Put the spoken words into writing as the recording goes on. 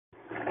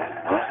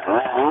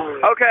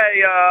Okay,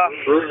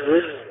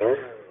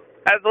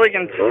 as we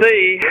can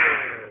see,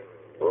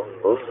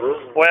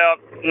 well,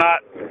 not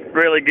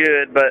really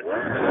good, but,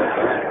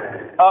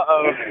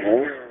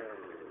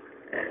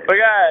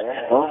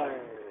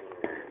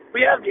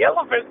 We have the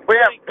elephant. We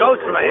have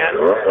Ghost Man.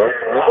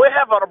 we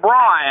have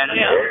O'Brien.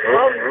 Yeah,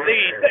 from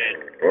the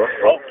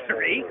oak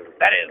tree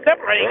that is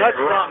separating us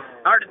from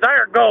our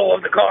desired goal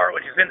of the car,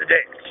 which is in the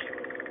ditch.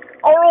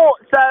 Alright,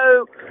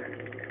 so,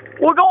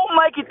 we're gonna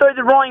make it through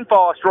the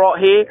rainforest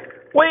right here.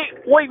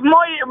 We've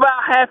made it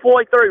about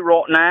halfway through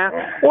right now.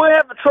 We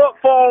have a truck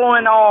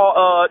following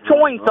our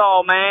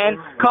chainsaw man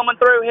coming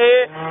through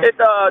here. It's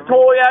a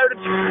Toyota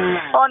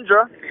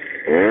Tundra.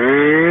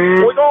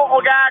 We got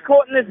a guy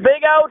cutting this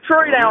big old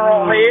tree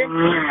down right here.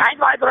 Ain't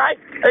right.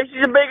 This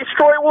is the biggest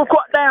tree we've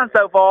cut down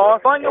so far. I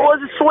think it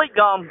was a sweet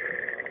gum.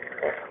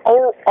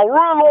 I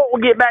really like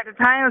to get back to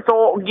town so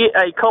I can get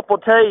a cup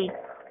of tea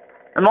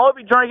and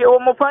maybe drink it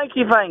with my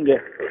pinky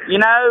finger. You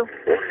know?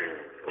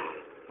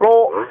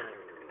 Well,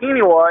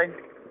 anyway,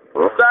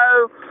 so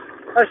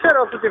I shut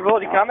off with the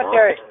voting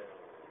commentary.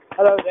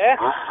 Hello there.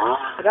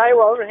 Today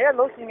we're over here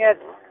looking at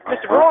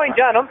Mr. Brian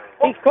Dunham.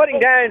 He's putting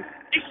down.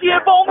 it's the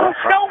abominable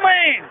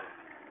snowman!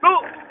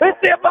 Look, it's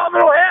the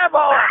abominable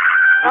hairball.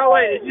 Oh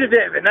wait, it's just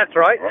Evan. That's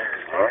right.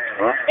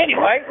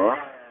 Anyway,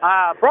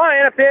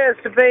 Brian appears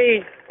to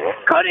be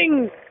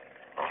cutting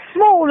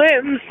small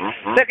limbs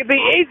that could be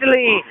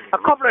easily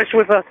accomplished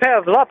with a pair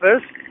of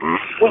loppers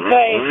with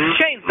a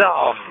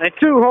chainsaw, a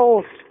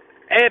two-hole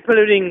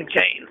air-polluting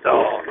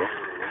chainsaw.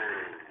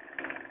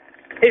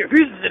 He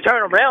refuses to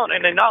turn around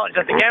and acknowledge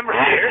that the camera's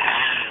here,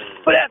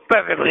 but that's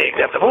perfectly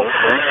acceptable.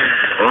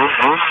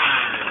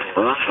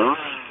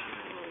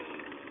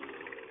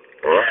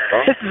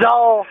 This is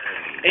all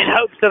in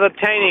hopes of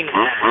obtaining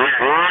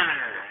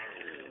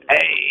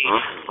a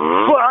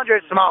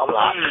 400 small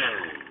block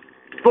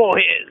for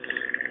his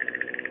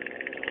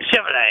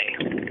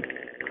Chevrolet,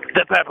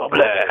 the Purple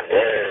Blur.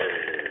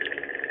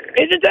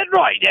 Isn't that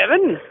right,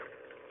 Evan?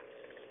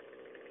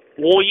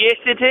 Well, yes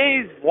it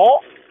is.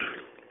 What?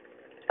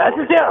 That's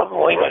a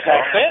terrible English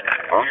accent.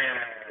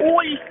 Oh,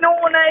 it's not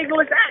an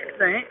English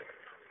accent.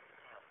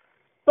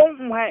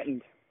 Something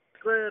happened.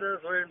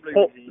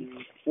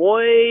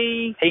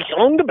 We He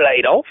slung the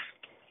blade off.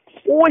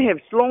 have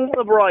slung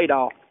the braid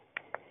off.